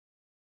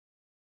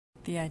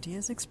The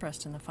ideas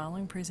expressed in the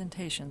following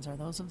presentations are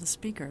those of the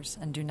speakers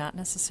and do not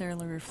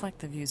necessarily reflect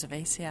the views of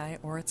ACI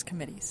or its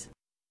committees.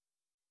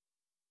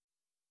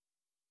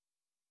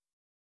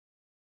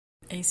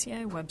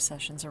 ACI web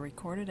sessions are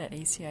recorded at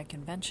ACI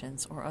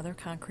conventions or other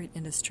concrete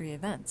industry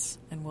events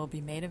and will be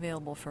made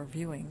available for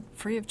viewing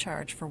free of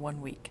charge for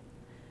 1 week.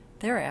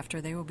 Thereafter,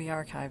 they will be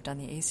archived on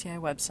the ACI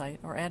website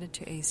or added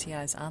to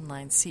ACI's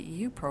online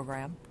CEU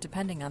program,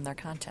 depending on their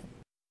content.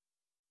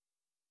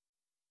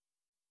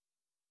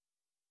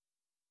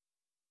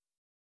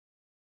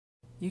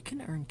 You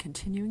can earn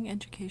continuing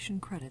education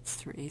credits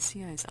through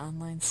ACI's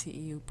online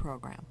CEU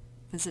program.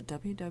 Visit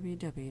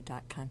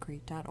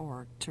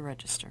www.concrete.org to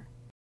register.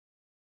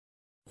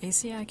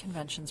 ACI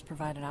conventions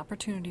provide an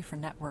opportunity for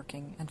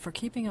networking and for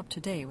keeping up to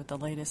date with the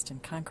latest in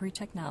concrete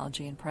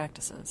technology and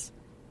practices.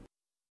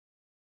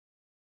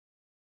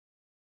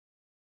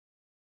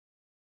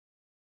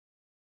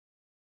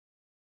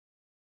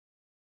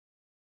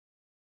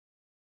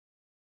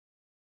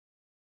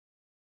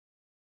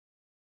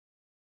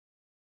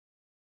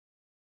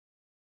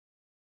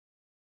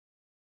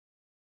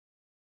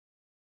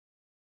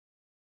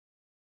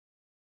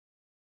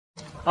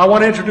 I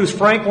want to introduce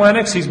Frank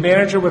Lennox. He's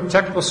manager with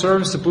technical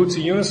service at Boots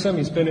of Unison.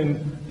 He's been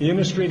in the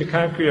industry, the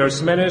concrete or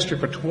cement industry,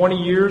 for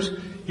 20 years.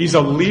 He's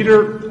a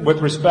leader with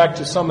respect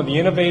to some of the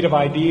innovative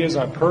ideas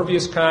on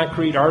pervious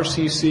concrete,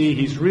 RCC.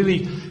 He's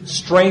really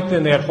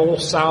strengthened that whole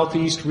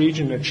southeast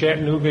region, the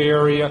Chattanooga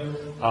area.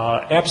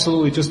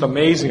 Absolutely just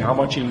amazing how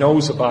much he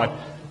knows about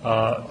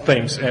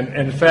things. And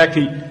in fact,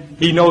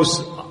 he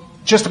knows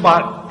just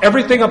about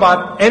everything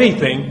about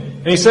anything.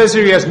 And he says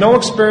here he has no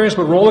experience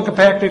with roller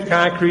compacted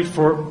concrete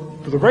for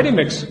the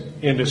ready-mix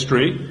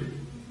industry.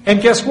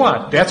 And guess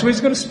what? That's what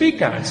he's going to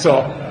speak on. So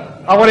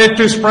I want to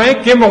introduce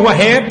Frank. Give him a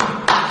hand.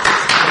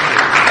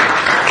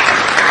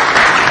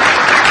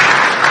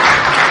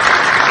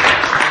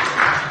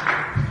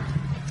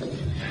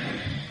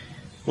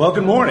 Well,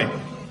 good morning.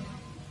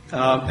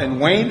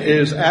 And Wayne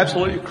is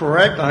absolutely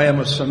correct. I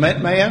am a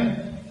cement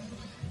man.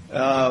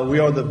 We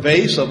are the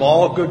base of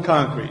all good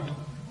concrete.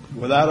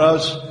 Without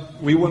us,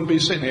 we wouldn't be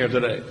sitting here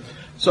today.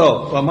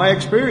 So my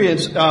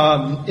experience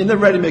in the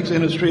ready-mix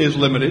industry is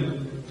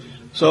limited.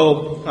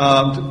 So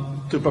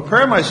to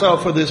prepare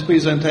myself for this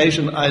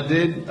presentation, I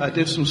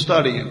did some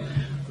studying.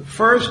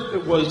 First,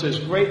 it was this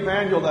great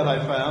manual that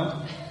I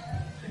found.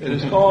 It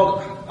is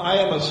called I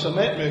Am a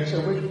Cement Mixer,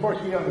 which of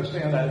course we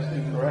understand that is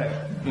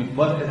incorrect.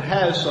 But it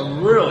has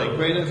some really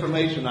great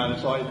information on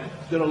it. So I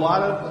did a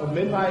lot of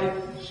midnight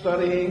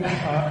studying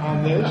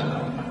on this.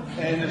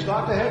 And is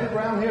Dr. Heather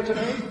Brown here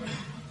today?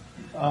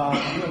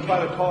 I'm going to try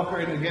to talk her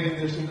into getting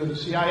this into the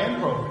CIM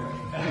program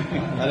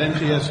at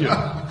MTSU.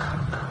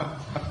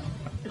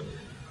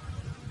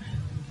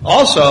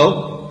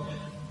 Also,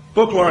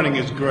 book learning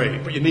is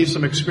great, but you need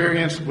some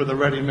experience with a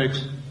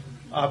ready-mix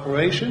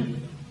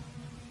operation.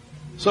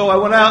 So I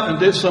went out and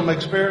did some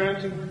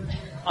experimenting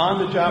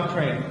on-the-job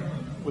training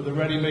with the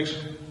ready-mix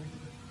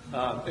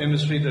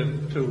industry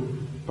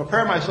to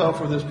prepare myself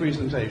for this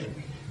presentation.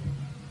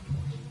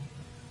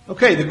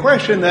 Okay, the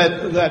question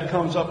that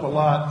comes up a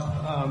lot,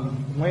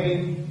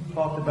 Wayne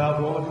talked about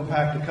roller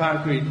compacted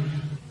concrete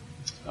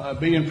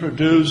being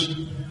produced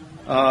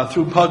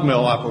through pug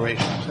mill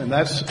operations, and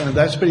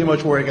that's pretty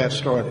much where it got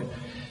started.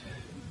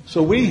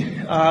 So we,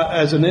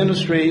 as an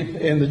industry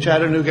in the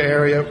Chattanooga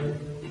area,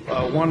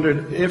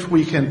 wondered if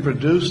we can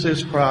produce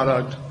this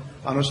product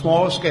on a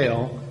smaller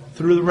scale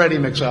through the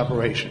ready-mix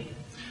operation.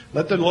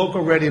 Let the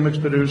local ready-mix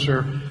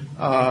producer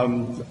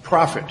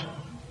profit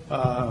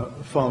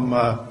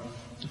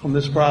from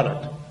this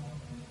product.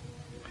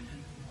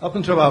 Up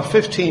until about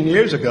 15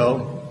 years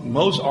ago,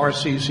 most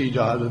RCC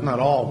jobs, if not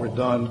all, were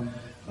done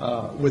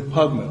with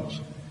pug mills.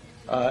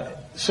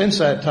 Since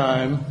that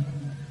time,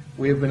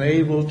 we have been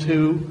able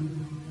to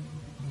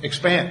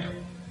expand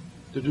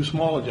to do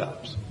smaller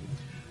jobs.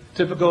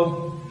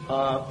 Typical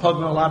pug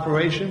mill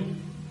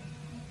operation.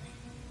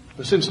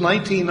 But since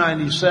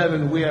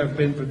 1997, we have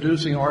been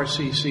producing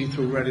RCC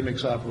through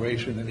ready-mix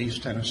operation in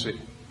East Tennessee.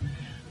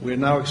 We're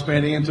now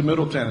expanding into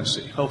Middle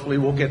Tennessee. Hopefully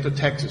we'll get to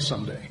Texas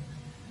someday.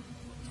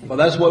 Well,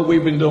 that's what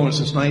we've been doing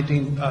since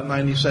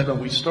 1997.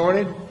 We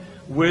started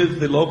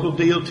with the local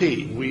DOT.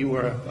 We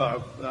were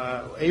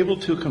able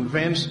to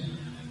convince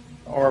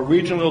our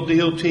regional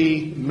DOT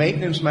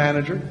maintenance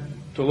manager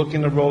to look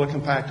into roller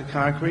compacted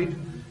concrete.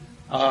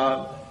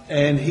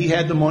 And he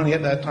had the money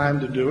at that time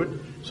to do it.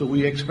 So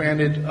we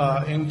expanded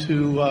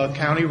into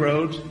county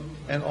roads.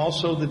 And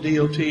also the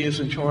DOT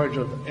is in charge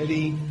of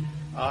any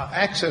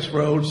access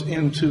roads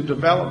into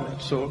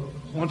development. So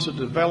once the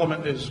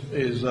development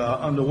is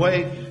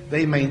underway,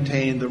 they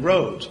maintain the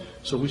roads.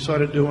 So we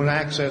started doing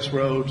access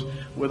roads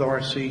with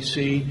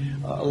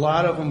RCC. A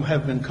lot of them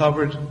have been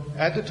covered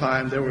at the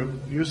time. They were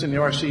using the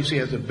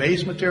RCC as a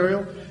base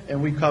material,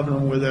 and we covered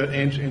them with 1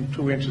 inch and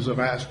 2 inches of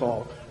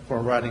asphalt for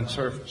a riding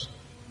surface.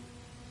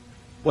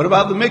 What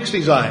about the mix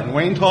design?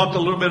 Wayne talked a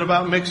little bit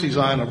about mix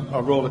design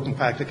of roller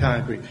compacted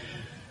concrete.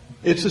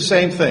 It's the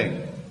same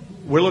thing.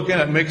 We're looking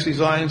at mix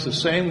designs the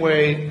same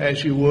way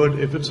as you would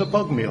if it's a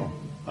pug mill.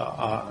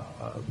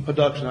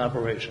 production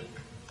operation.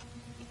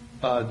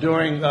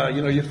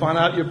 You find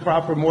out your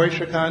proper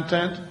moisture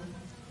content.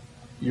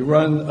 You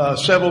run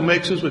several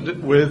mixes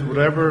with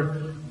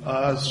whatever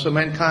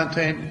cement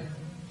content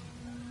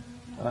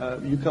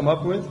you come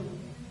up with,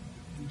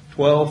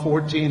 12,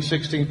 14,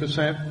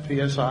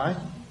 16% PSI.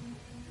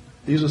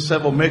 These are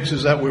several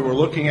mixes that we were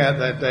looking at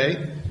that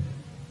day.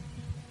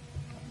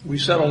 We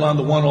settled on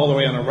the one all the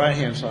way on the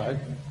right-hand side.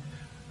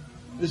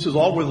 This is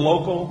all with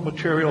local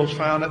materials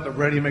found at the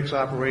ready-mix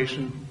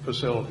operation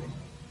facility.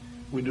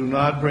 We do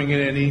not bring in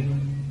any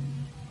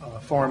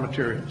foreign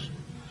materials.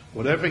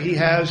 Whatever he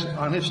has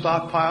on his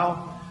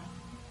stockpile,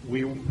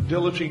 we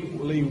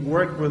diligently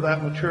work with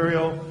that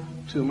material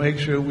to make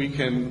sure we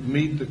can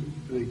meet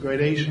the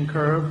gradation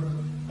curve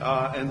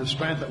and the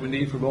strength that we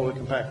need for roller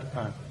compacted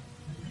concrete.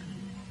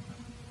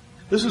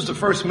 This is the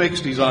first mix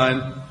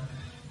design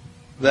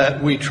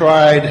that we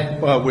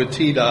tried with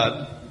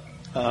TDOT.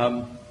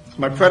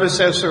 My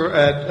predecessor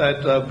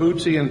at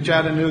Bootsy in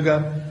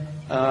Chattanooga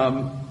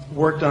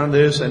worked on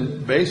this,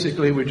 and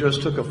basically we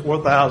just took a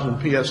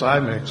 4,000 PSI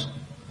mix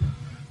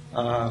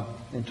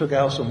and took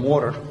out some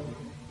water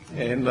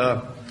and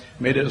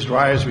made it as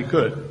dry as we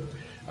could.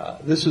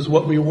 This is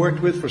what we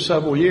worked with for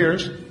several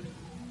years.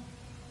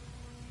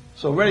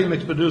 So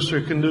ready-mix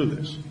producer can do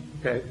this,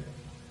 okay?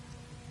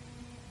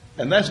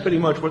 And that's pretty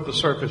much what the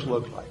surface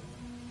looked like.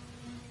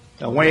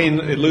 Now, Wayne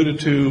alluded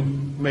to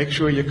make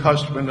sure your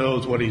customer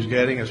knows what he's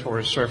getting as far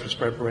as surface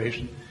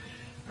preparation.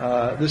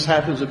 This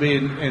happens to be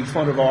in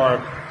front of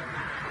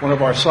one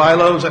of our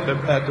silos at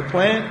the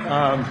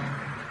plant.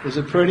 Is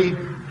it pretty?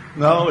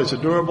 No. Is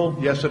it durable?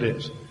 Yes, it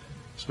is.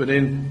 It's been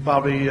in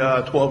probably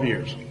 12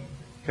 years.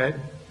 Okay?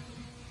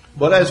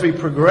 But as we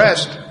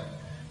progressed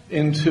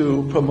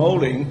into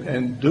promoting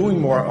and doing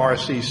more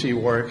RCC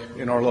work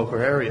in our local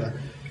area,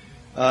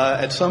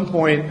 at some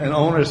point an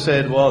owner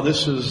said, well,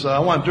 I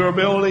want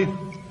durability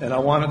and I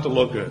want it to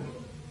look good.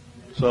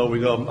 So we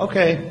go,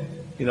 okay,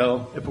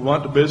 if we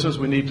want the business,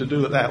 we need to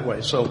do it that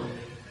way. So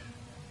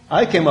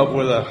I came up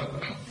with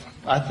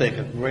I think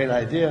a great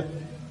idea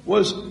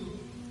was,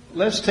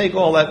 let's take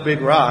all that big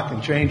rock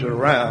and change it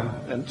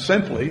around. And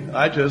simply,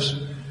 I just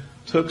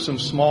took some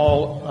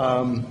small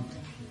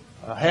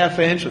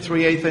half-inch or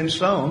 3/8 inch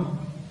stone.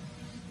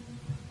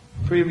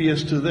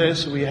 Previous to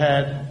this, we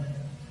had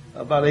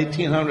about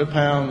 1,800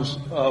 pounds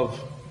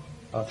of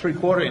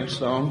 3/4 inch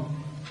stone.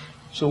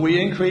 So we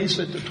increased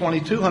it to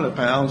 2,200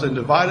 pounds and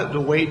divided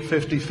the weight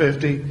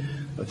 50-50,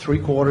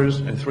 3/4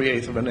 and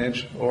 3/8 of an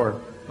inch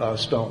or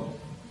stone.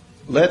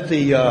 Let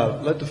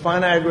the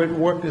fine aggregate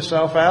work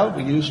itself out.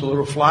 We used a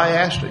little fly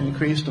ash to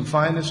increase the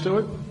fineness to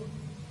it.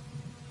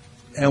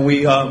 And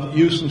we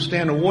used some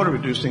standard water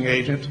reducing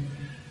agent,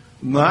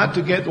 not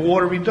to get the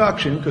water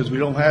reduction because we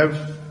don't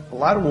have a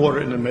lot of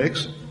water in the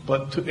mix,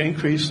 but to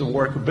increase the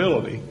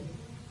workability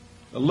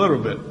a little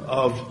bit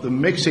of the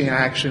mixing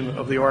action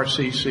of the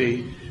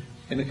RCC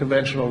in the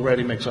conventional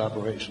ready-mix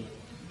operation.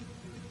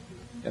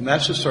 And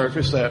that's the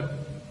surface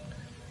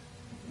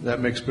that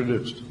mix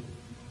produced.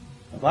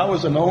 If I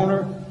was an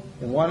owner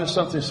and wanted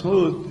something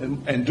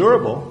smooth and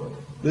durable,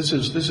 this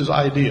is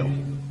ideal.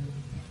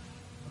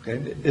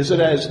 Okay, is it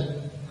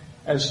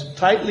as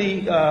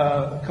tightly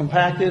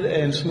compacted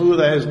and smooth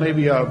as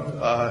maybe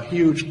a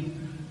huge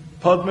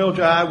pug mill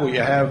job where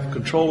you have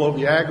control over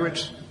the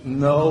aggregates?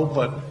 No,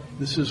 but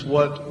this is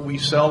what we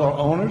sell our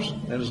owners,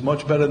 and it's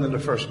much better than the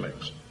first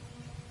mix.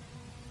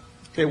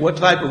 Okay, what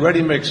type of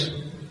ready mix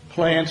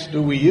plants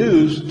do we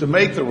use to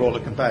make the roller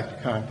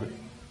compacted concrete?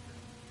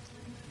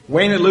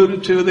 Wayne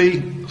alluded to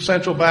the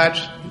central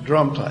batch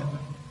drum type.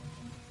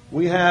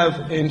 We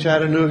have in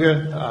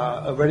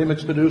Chattanooga a ready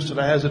mix producer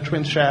that has a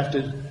twin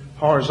shafted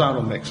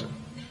horizontal mixer.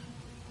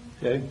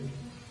 Okay,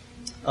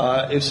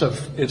 it's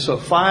a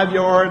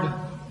 5-yard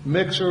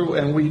mixer,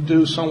 and we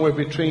do somewhere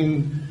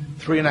between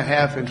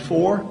 3.5 and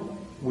 4.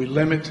 We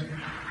limit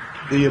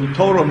the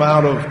total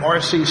amount of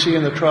RCC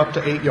in the truck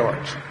to 8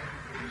 yards.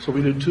 So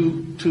we do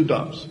two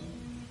dumps.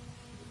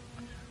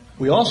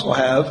 We also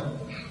have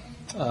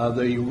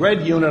the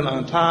red unit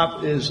on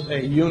top is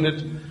a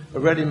unit a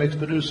ready-mix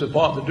producer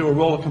bought to do a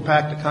roller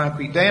compacted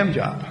concrete dam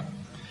job.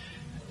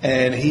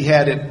 And he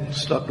had it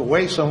stuck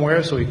away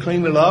somewhere, so he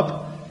cleaned it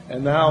up.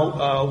 And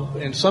now,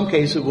 in some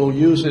cases, we'll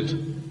use it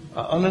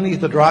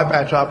underneath the dry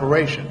batch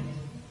operation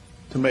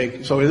to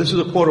make. So this is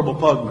a portable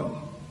pug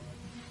mill.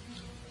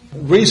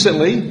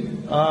 Recently,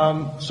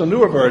 some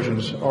newer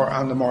versions are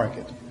on the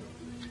market.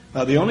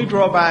 Now, the only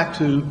drawback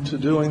to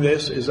doing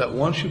this is that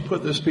once you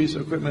put this piece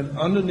of equipment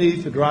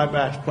underneath the dry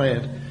batch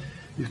plant,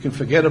 you can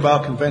forget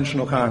about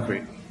conventional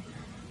concrete.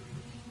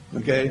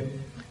 Okay?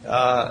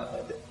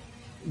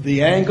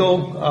 The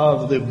angle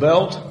of the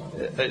belt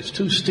is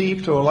too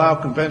steep to allow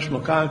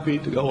conventional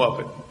concrete to go up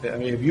it. I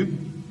mean, if you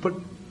put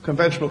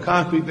conventional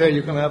concrete there,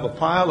 you're going to have a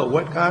pile of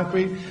wet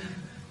concrete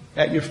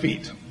at your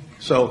feet.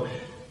 So,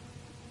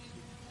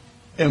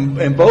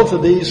 in both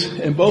of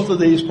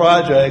these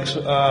projects,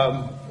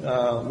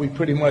 we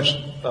pretty much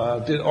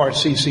did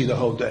RCC the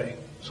whole day.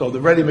 So the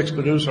ready mix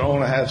producer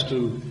owner has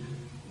to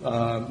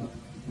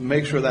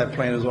make sure that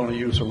plant is only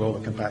used for roller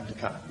compacted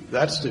concrete.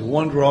 That's the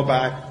one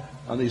drawback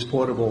on these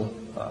portable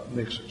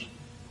mixers.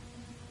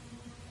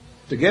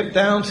 To get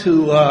down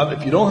to,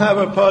 if you don't have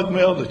a pug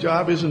mill, the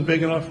job isn't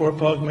big enough for a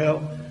pug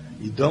mill,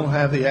 you don't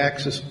have the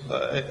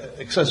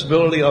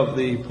accessibility of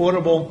the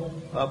portable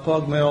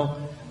pug mill,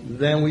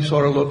 then we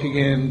started looking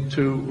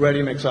into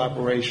ready-mix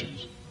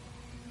operations.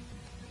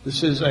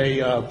 This is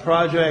a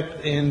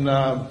project in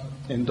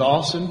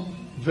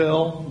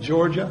Dawsonville,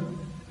 Georgia.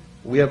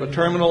 We have a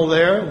terminal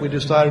there. We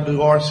decided to do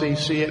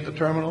RCC at the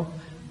terminal.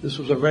 This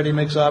was a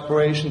ready-mix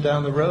operation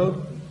down the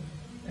road,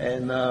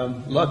 and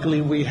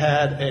luckily we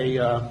had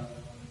a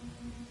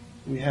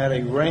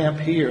ramp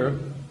here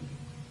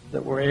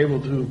that we're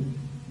able to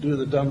do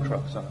the dump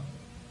trucks on.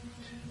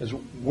 As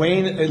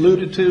Wayne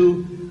alluded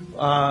to,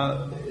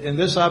 in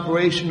this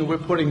operation we're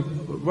putting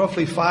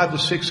roughly 5 to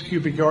 6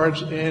 cubic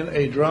yards in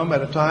a drum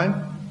at a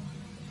time,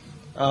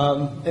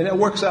 and it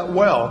works out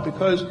well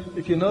because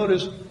if you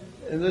notice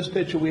in this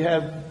picture we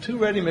have 2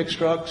 ready-mix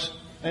trucks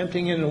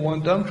emptying into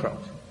 1 dump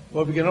truck.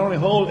 Well, if you can only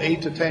hold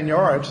 8 to 10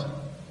 yards,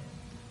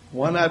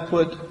 why not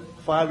put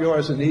 5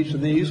 yards in each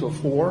of these, or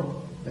 4?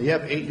 Now you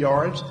have 8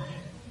 yards.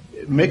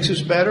 It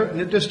mixes better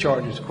and it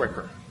discharges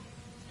quicker.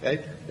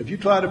 Okay? If you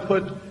try to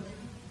put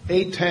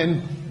 8,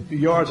 10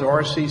 yards of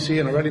RCC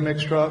in a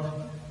ready-mix truck,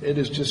 it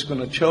is just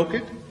going to choke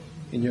it,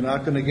 and you're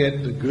not going to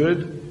get the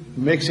good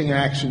mixing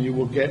action you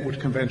will get with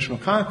conventional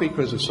concrete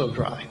because it's so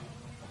dry.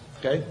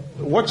 Okay?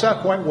 It works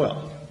out quite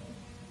well.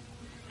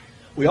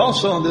 We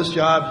also on this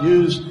job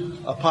used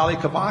a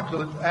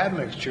polycarbonate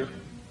admixture,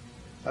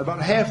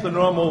 about half the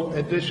normal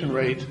addition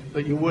rate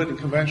that you would in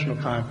conventional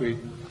concrete,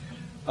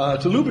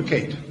 to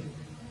lubricate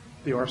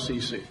the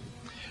RCC.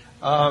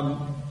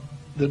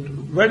 The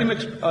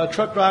ready-mix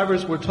truck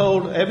drivers were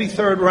told every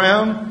third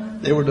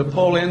round they were to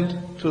pull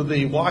into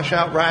the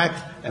washout rack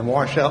and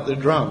wash out the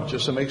drum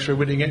just to make sure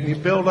we didn't get any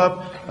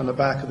buildup on the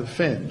back of the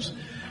fins.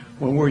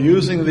 When we're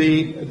using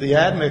the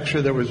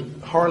admixture, there was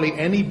hardly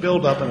any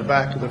buildup on the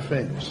back of the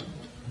fins.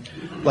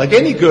 Like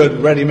any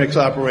good ready-mix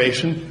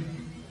operation,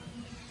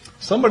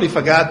 somebody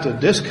forgot to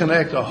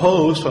disconnect a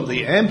hose from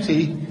the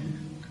empty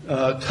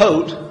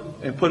tote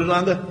and put it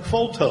on the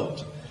full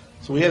tote.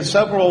 So we had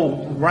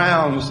several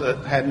rounds that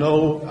had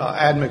no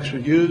admixture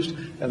used,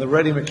 and the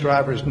ready-mix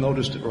drivers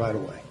noticed it right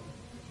away.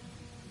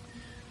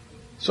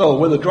 So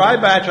with a dry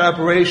batch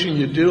operation,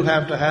 you do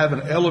have to have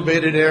an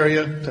elevated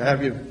area to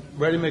have your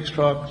ready-mix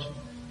trucks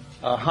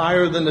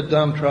higher than the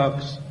dump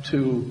trucks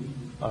to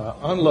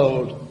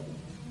unload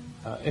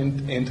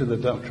into the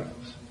dump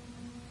trucks.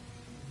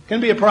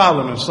 Can be a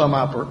problem in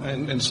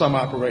some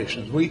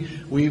operations.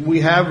 We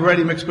have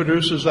ready-mix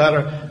producers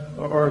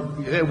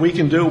that we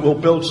can do, we'll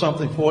build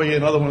something for you,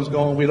 and other ones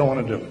going, we don't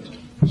want to do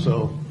it.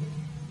 So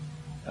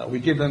we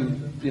give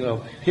them,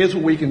 here's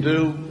what we can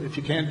do. If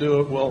you can't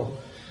do it, we'll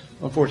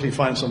unfortunately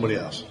find somebody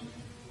else.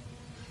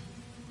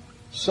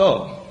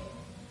 So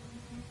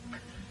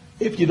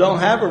if you don't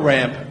have a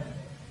ramp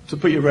to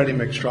put your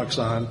ready-mix trucks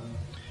on,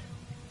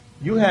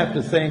 you have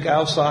to think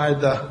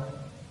outside the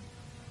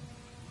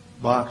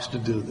box to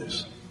do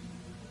this.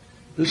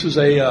 This is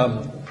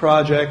a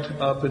project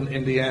up in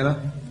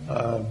Indiana.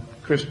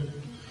 Chris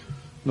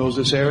knows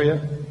this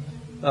area.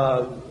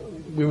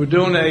 We were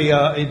doing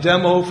a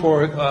demo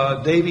for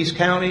Davies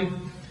County.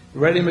 The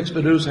ready-mix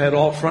producer had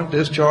all front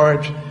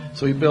discharge,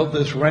 so he built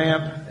this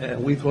ramp,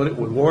 and we thought it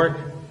would work,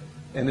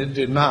 and it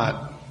did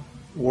not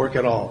work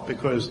at all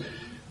because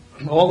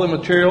all the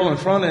material in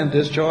front end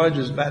discharge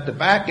is at the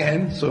back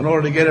end, so in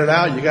order to get it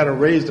out, you got to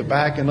raise the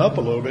back end up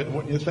a little bit,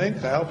 wouldn't you think,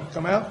 to help it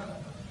come out?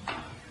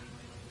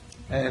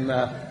 And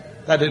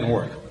that didn't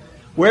work.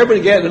 We're able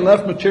to get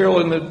enough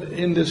material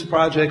in this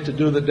project to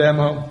do the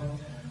demo,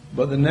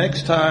 but the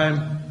next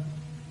time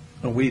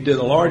we did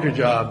a larger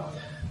job,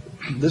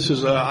 this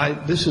is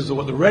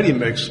what the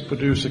ready-mix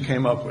producer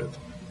came up with.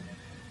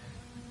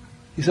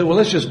 He said, well,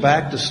 let's just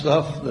back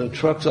the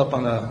trucks up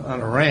on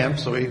a ramp,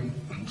 so he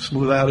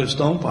smoothed out his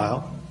stone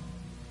pile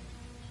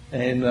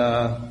and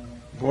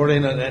brought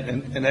in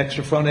an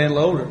extra front-end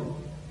loader.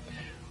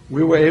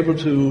 We were able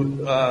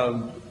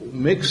to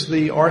mix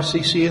the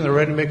RCC in the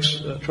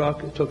ready-mix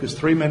truck. It took us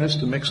 3 minutes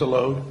to mix a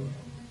load.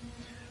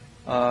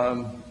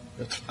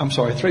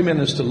 3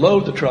 minutes to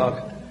load the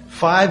truck,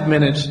 5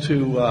 minutes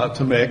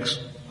to mix.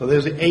 So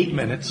there's 8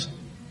 minutes.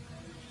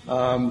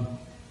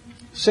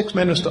 6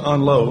 minutes to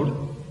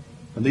unload.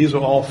 And these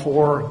are all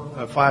 4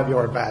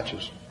 5-yard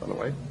batches, by the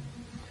way.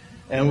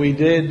 And we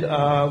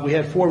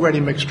had 4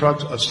 ready-mix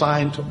trucks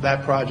assigned to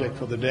that project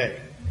for the day.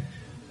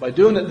 By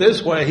doing it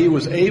this way, he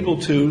was able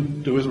to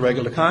do his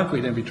regular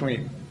concrete in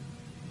between.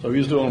 So he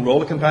was doing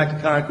roller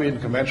compacted concrete and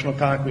conventional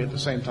concrete at the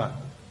same time.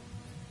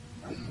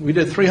 We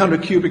did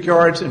 300 cubic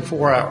yards in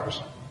 4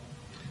 hours.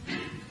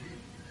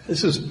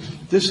 This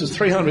is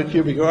 300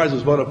 cubic yards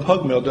is what a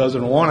pug mill does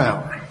in 1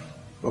 hour,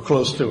 or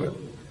close to it.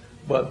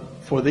 But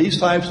for these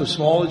types of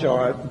smaller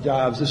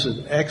jobs, this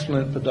is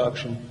excellent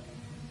production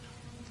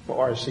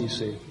for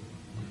RCC.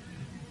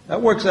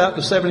 That works out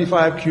to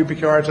 75 cubic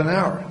yards an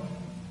hour.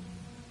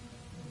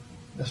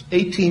 That's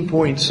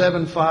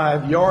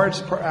 18.75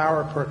 yards per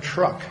hour per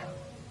truck.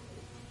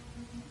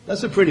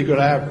 That's a pretty good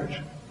average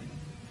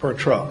per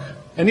truck.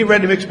 Any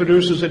ready-mix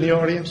producers in the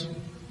audience?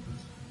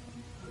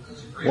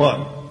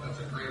 One.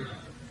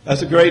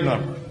 That's a great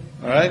number.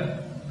 All right?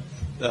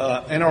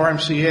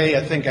 NRMCA,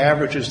 I think,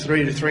 averages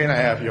 3 to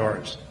 3.5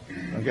 yards.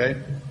 Okay?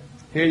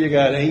 Here you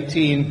got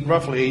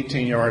roughly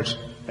 18 yards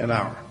an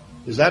hour.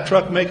 Is that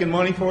truck making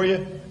money for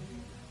you?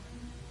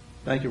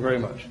 Thank you very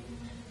much.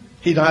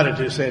 He nodded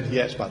his head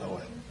yes, by the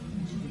way.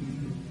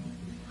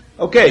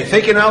 Okay,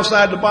 thinking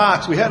outside the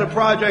box. We had a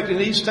project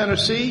in East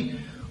Tennessee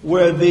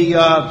where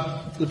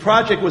the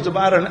project was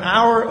about an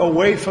hour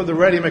away from the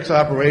ready-mix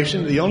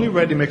operation. The only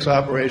ready-mix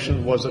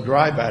operation was a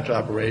dry batch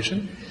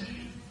operation.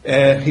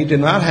 He did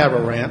not have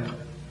a ramp.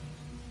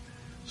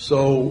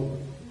 So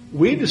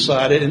we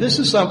decided, and this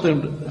is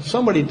something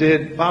somebody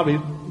did probably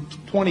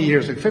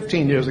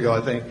 15 years ago,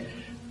 I think,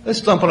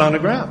 let's dump it on the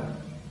ground.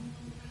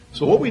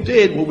 So what we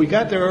did, we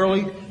got there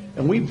early,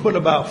 and we put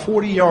about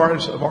 40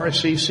 yards of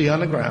RCC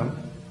on the ground.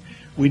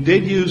 We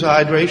did use a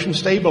hydration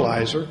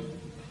stabilizer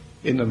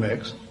in the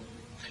mix.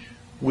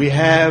 We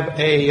have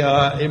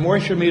a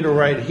moisture meter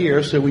right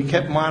here, so we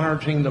kept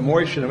monitoring the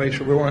moisture to make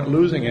sure we weren't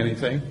losing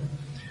anything.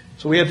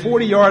 So we had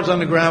 40 yards on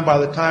the ground by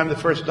the time the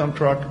first dump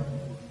truck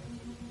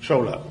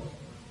showed up.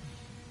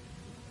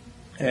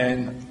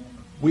 And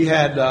we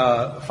had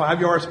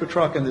 5 yards per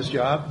truck in this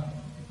job,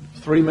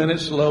 3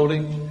 minutes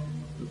loading,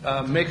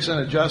 mix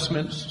and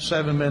adjustments,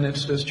 7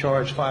 minutes,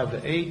 discharge 5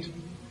 to 8.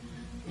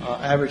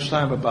 Average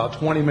time about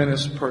 20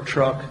 minutes per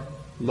truck,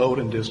 load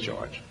and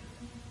discharge.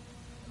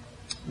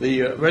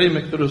 The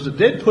ready-mix producer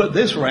did put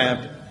this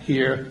ramp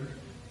here,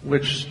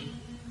 which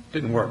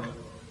didn't work.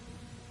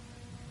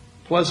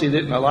 Plus, he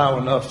didn't allow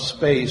enough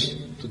space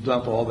to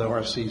dump all the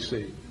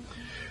RCC.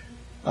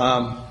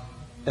 And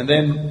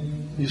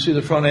then you see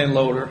the front end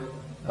loader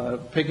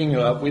picking it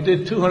up. We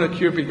did 200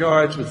 cubic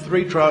yards with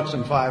 3 trucks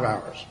in 5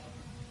 hours.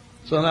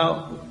 So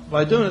now,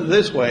 by doing it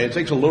this way, it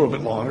takes a little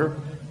bit longer.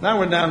 Now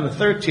we're down to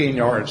 13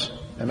 yards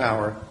an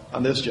hour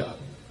on this job.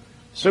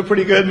 Still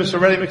pretty good, Mr.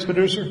 Ready-Mix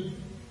Producer?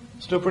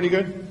 Still pretty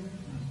good?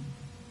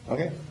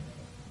 Okay.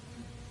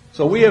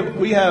 So we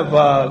have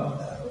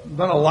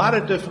done a lot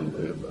of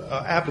different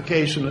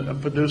application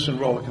of producing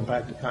roller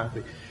compacted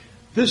concrete.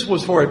 This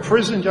was for a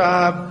prison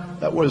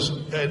job that was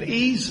an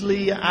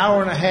easily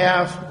hour and a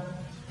half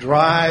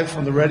drive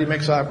from the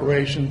ready-mix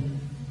operation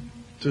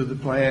to the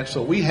plant.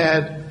 So we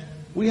had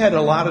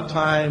a lot of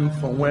time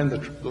from when the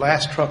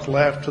last truck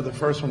left to the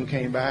first one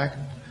came back.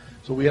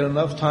 So we had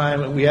enough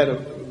time, and we had to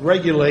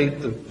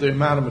regulate the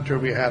amount of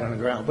material we had on the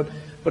ground.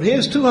 But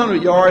his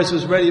 200 yards,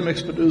 his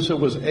ready-mix producer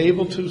was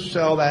able to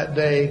sell that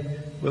day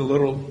with a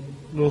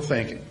little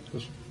thinking.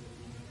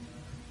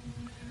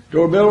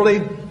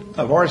 Durability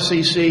of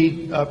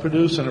RCC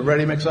produced in a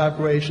ready-mix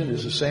operation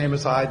is the same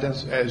as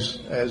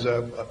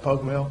a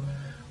pug mill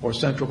or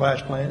central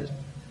batch plant.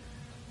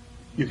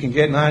 You can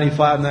get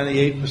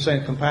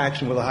 95-98%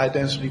 compaction with a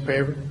high-density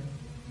paver.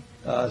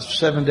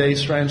 7 days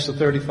strengths to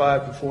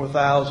 35 to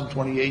 4,000,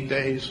 28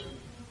 days.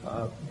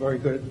 Very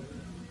good.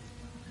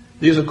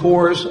 These are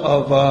cores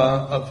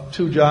of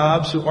 2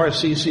 jobs, 2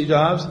 RCC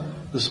jobs.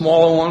 The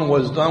smaller one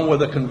was done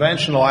with a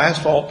conventional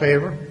asphalt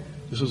paver.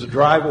 This was a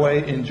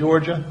driveway in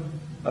Georgia,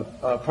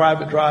 a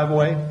private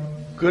driveway.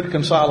 Good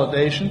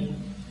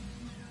consolidation.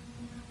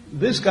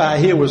 This guy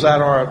here was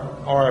at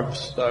our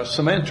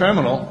cement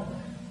terminal.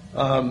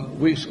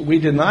 We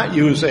did not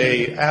use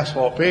a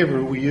asphalt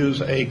paver. We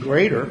used a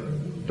grader,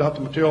 dump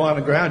the material on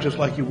the ground just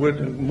like you would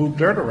move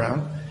dirt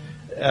around.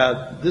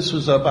 This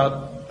was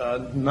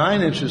about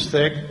 9 inches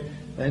thick,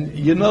 and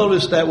you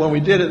notice that when we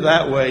did it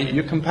that way,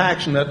 your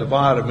compaction at the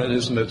bottom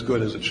isn't as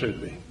good as it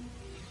should be.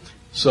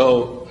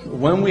 So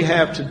when we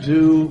have to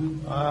do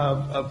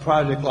a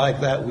project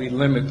like that, we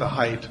limit the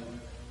height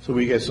so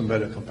we get some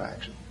better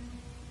compaction.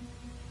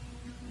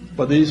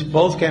 But these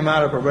both came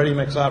out of a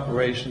ready-mix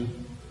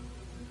operation,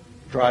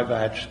 dry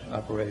batch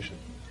operation.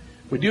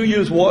 We do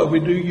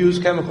use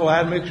chemical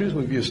admixtures.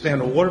 We use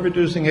standard water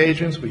reducing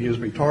agents. We use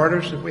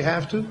retarders if we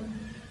have to.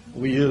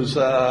 We use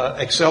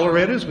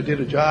accelerators. We did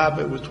a job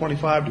that was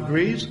 25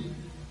 degrees.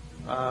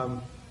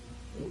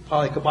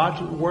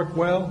 Polycarbonate worked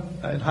well,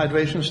 and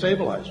hydration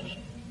stabilizers.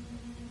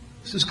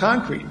 This is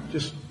concrete.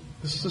 This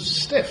is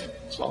stiff.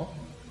 That's all.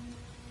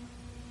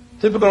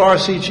 Typical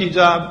RCC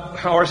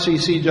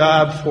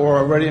job for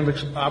a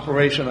ready-mix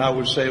operation, I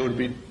would say, would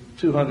be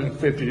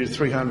 250 to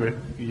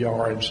 300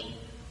 yards.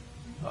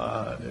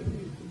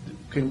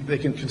 They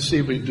can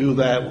conceivably do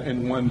that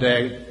in one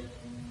day.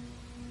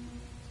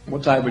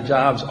 What type of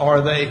jobs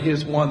are they?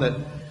 Here's one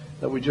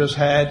that we just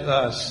had,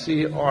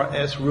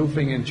 CRS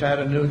Roofing in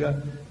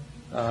Chattanooga.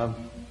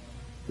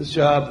 This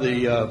job,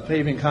 the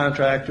paving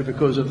contractor,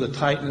 because of the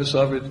tightness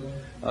of it,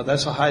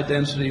 that's a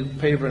high-density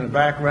paver in the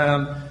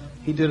background.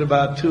 He did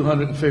about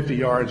 250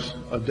 yards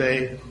a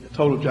day. The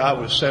total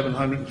job was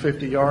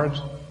 750 yards.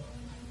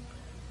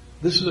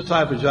 This is the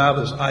type of job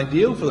that's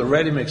ideal for the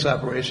ready-mix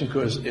operation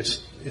because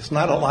it's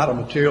not a lot of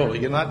material.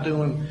 You're not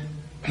doing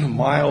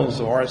miles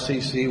of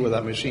RCC where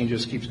that machine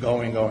just keeps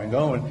going.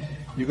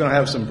 You're going to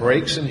have some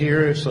breaks in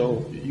here,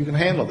 so you can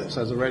handle this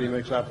as a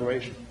ready-mix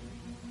operation.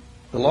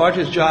 The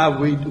largest job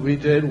we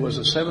did was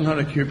a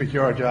 700 cubic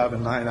yard job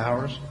in 9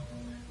 hours.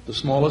 The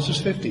smallest is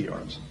 50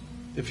 yards.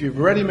 If you have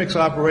a ready-mix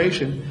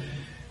operation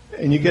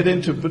and you get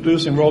into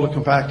producing roller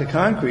compacted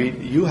concrete,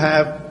 you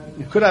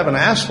could have an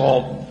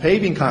asphalt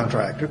paving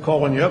contractor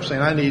calling you up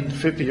saying, I need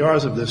 50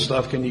 yards of this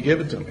stuff, can you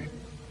give it to me?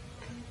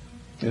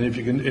 And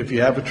if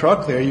you have a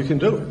truck there, you can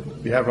do it.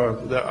 If you have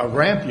a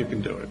ramp, you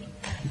can do it.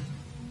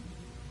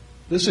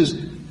 This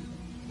is,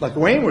 like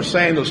Wayne was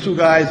saying, those two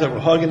guys that were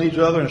hugging each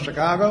other in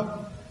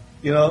Chicago,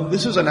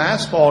 this is an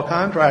asphalt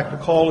contractor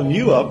calling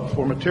you up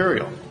for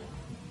material,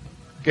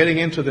 getting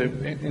into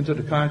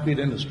the concrete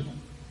industry.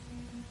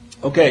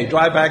 Okay,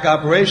 dry back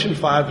operation,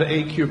 5 to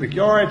 8 cubic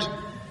yards.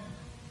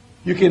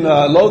 You can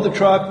load the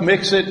truck,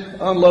 mix it,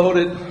 unload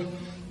it.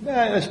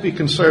 Let's be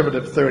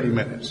conservative, 30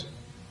 minutes.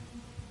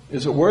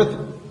 Is it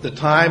worth the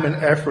time and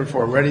effort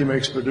for a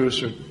ready-mix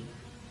producer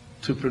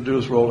to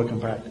produce roller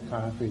compacted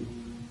concrete?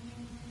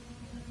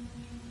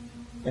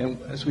 And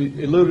as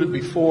we alluded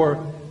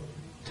before,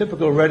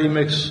 typical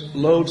ready-mix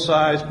load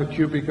size per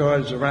cubic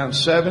yard is around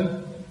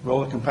 7.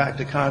 Roller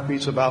compacted concrete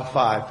is about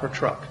 5 per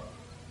truck.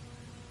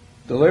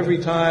 Delivery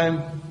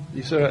time,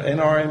 these are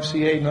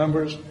NRMCA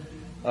numbers.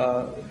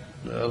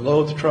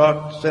 Load the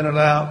truck, send it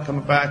out,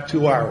 coming back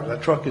 2 hours.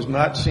 That truck is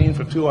not seen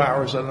for 2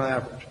 hours on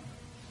average.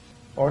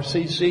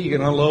 RCC, you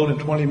can unload in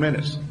 20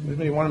 minutes.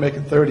 Maybe you want to make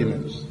it 30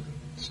 minutes.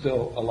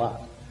 Still a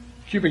lot.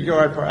 Cubic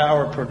yard per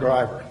hour per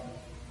driver.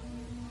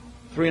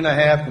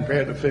 3.5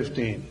 compared to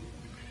 15.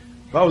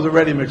 If I was a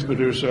ready-mix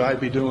producer, I'd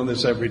be doing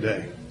this every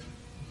day.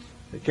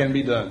 It can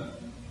be done.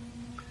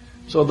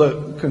 So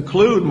to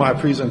conclude my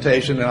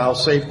presentation, and I'll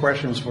save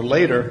questions for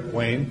later,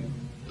 Wayne,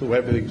 to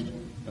everything.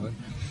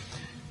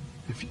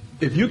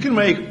 If you can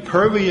make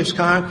pervious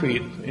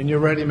concrete in your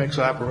ready-mix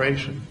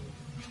operation,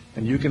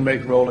 and you can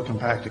make roller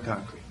compacted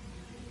concrete.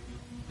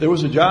 There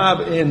was a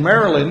job in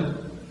Maryland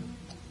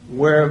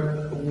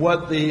where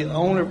what the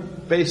owner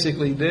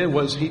basically did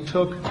was he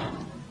took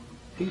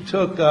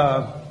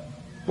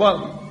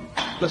well,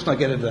 let's not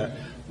get into that.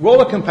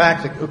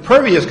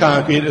 Pervious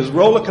concrete is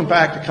roller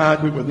compacted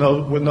concrete with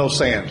no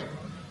sand.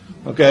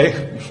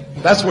 Okay?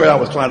 That's where I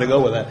was trying to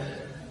go with that.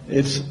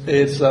 It's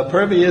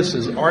pervious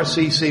is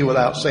RCC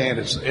without sand.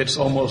 It's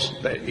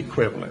almost the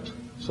equivalent.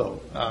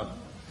 So,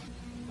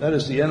 that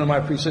is the end of my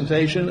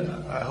presentation.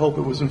 I hope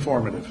it was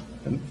informative.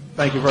 And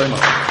thank you very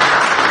much.